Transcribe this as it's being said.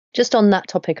just on that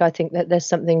topic, I think that there's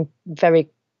something very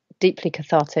deeply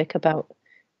cathartic about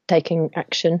taking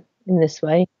action in this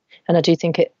way, and I do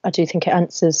think it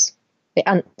answers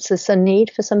a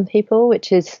need for some people,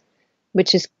 which is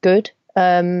good.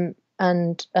 And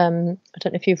I don't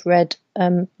know if you've read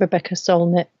Rebecca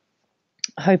Solnit,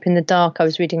 Hope in the Dark. I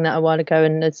was reading that a while ago,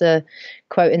 and there's a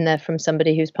quote in there from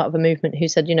somebody who's part of a movement who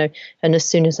said, and as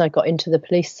soon as I got into the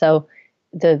police cell,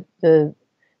 the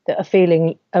a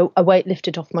feeling, a weight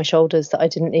lifted off my shoulders that I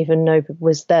didn't even know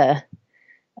was there.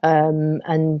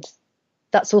 And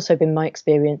that's also been my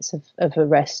experience of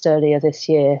arrest earlier this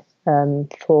year,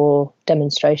 for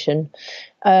demonstration,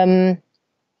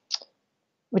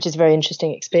 which is a very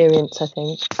interesting experience, I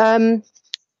think.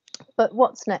 But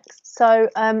what's next? So,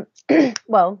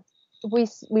 well, we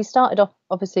started off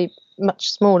obviously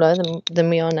much smaller than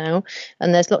we are now,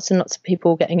 and there's lots and lots of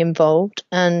people getting involved,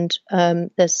 and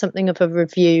there's something of a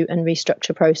review and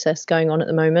restructure process going on at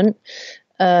the moment.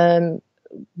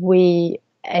 We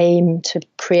aim to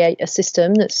create a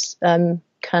system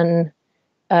can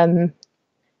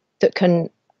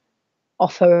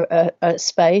offer a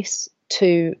space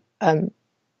to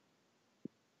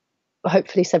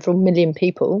hopefully several million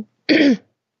people,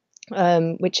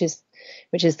 which is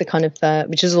the kind of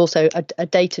which is also a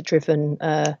data-driven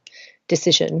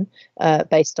decision,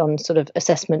 based on sort of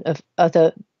assessment of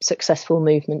other successful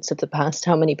movements of the past.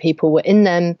 How many people were in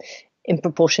them in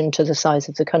proportion to the size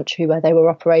of the country where they were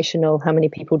operational? How many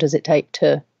people does it take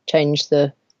to change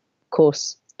the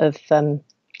course of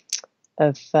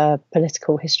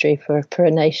political history for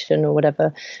a nation or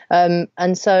whatever?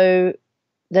 And so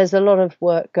there's a lot of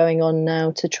work going on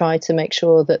now to try to make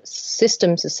sure that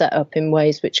systems are set up in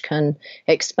ways which can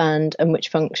expand and which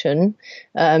function.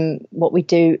 What we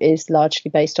do is largely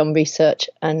based on research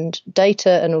and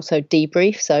data, and also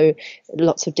debrief. So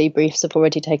lots of debriefs have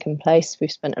already taken place. We've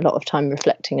spent a lot of time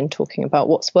reflecting and talking about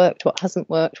what's worked, what hasn't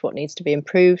worked, what needs to be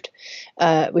improved.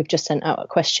 We've just sent out a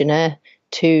questionnaire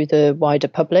to the wider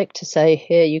public to say,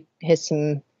 here's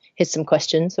some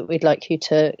questions that we'd like you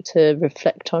to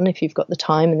reflect on if you've got the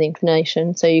time and the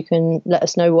inclination, so you can let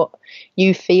us know what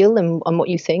you feel and what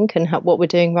you think, and what we're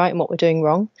doing right and what we're doing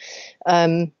wrong.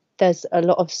 There's a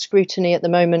lot of scrutiny at the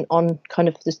moment on kind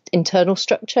of the internal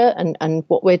structure and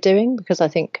what we're doing, because I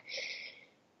think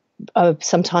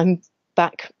some time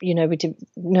back, nobody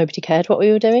cared what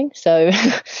we were doing, so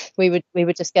we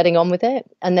were just getting on with it.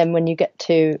 And then when you get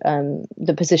to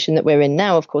the position that we're in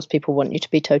now, of course, people want you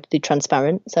to be totally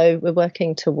transparent. So we're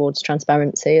working towards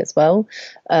transparency as well,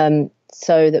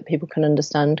 so that people can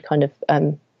understand kind of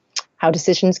how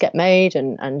decisions get made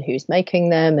and who's making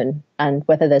them, and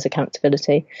whether there's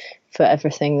accountability for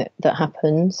everything that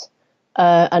happens.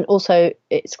 And also,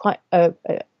 it's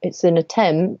it's an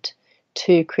attempt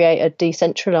to create a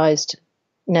decentralized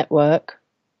network,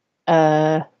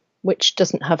 which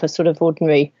doesn't have a sort of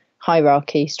ordinary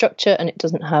hierarchy structure, and it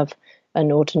doesn't have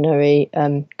an ordinary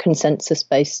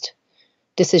consensus-based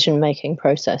decision-making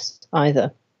process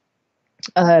either,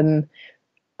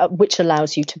 which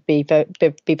allows you to be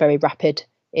very rapid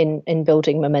in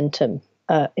building momentum.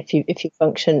 If you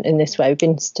function in this way, we've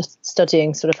been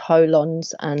studying sort of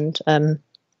holons and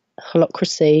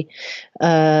holocracy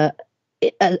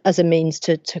as a means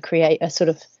to create a sort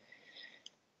of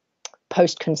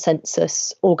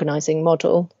post-consensus organizing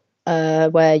model,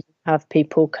 where you have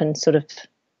people can sort of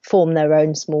form their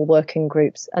own small working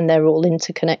groups, and they're all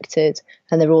interconnected,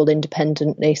 and they're all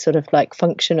independently sort of like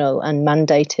functional and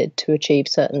mandated to achieve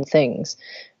certain things,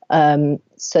 so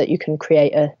that you can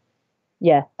create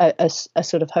a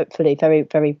sort of hopefully very,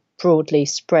 very broadly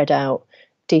spread out,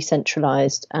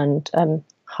 decentralized and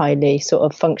highly sort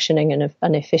of functioning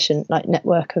and efficient like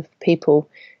network of people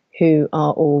who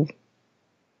are all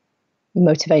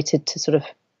motivated to sort of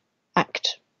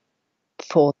act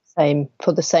for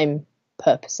the same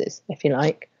purposes, if you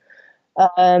like.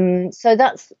 So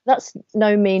that's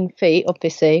no mean feat,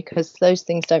 obviously, because those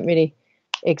things don't really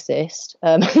exist.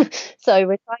 So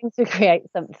we're trying to create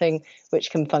something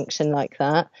which can function like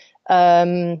that.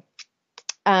 And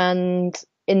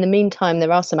in the meantime,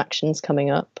 there are some actions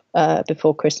coming up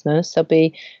before Christmas.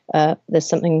 There's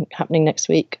something happening next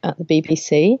week at the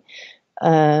BBC,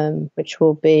 which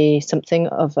will be something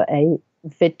of a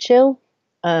vigil.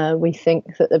 We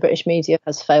think that the British media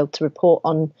has failed to report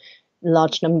on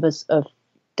large numbers of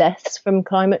deaths from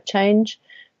climate change.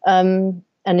 And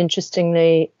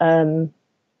interestingly,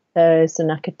 there's an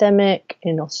academic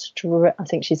in Australia. I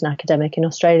think she's an academic in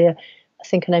Australia. I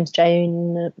think her name's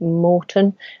Jane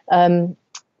Morton.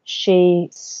 She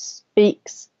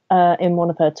speaks in one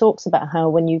of her talks about how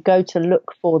when you go to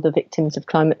look for the victims of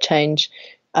climate change,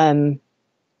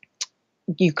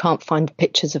 you can't find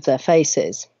pictures of their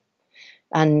faces.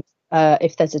 And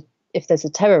if there's a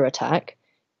terror attack,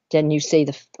 then you see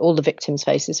all the victims'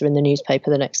 faces are in the newspaper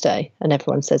the next day, and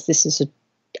everyone says this is an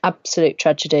absolute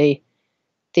tragedy.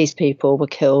 These people were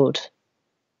killed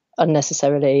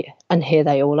unnecessarily, and here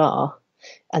they all are.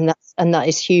 And that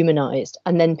is humanized,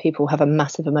 and then people have a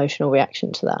massive emotional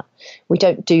reaction to that. We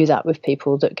don't do that with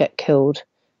people that get killed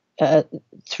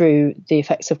through the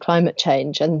effects of climate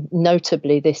change. And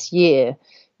notably this year,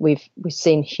 we've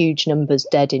seen huge numbers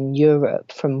dead in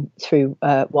Europe through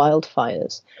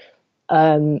wildfires.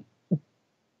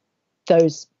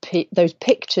 Those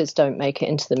pictures don't make it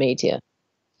into the media.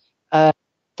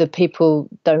 The people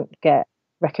don't get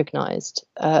recognised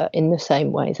in the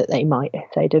same way that they might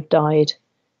if they'd have died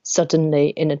suddenly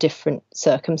in a different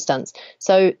circumstance.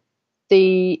 So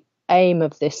the aim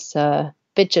of this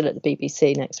vigil at the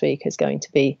BBC next week is going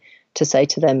to be to say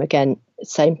to them again,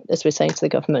 same as we're saying to the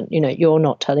government, you're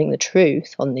not telling the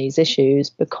truth on these issues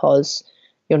because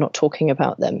you're not talking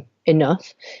about them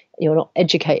enough, you're not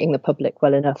educating the public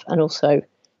well enough, and also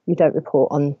you don't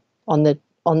report on the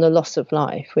loss of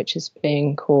life, which is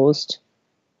being caused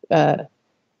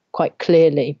quite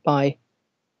clearly by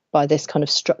this kind of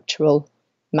structural,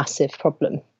 massive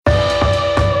problem.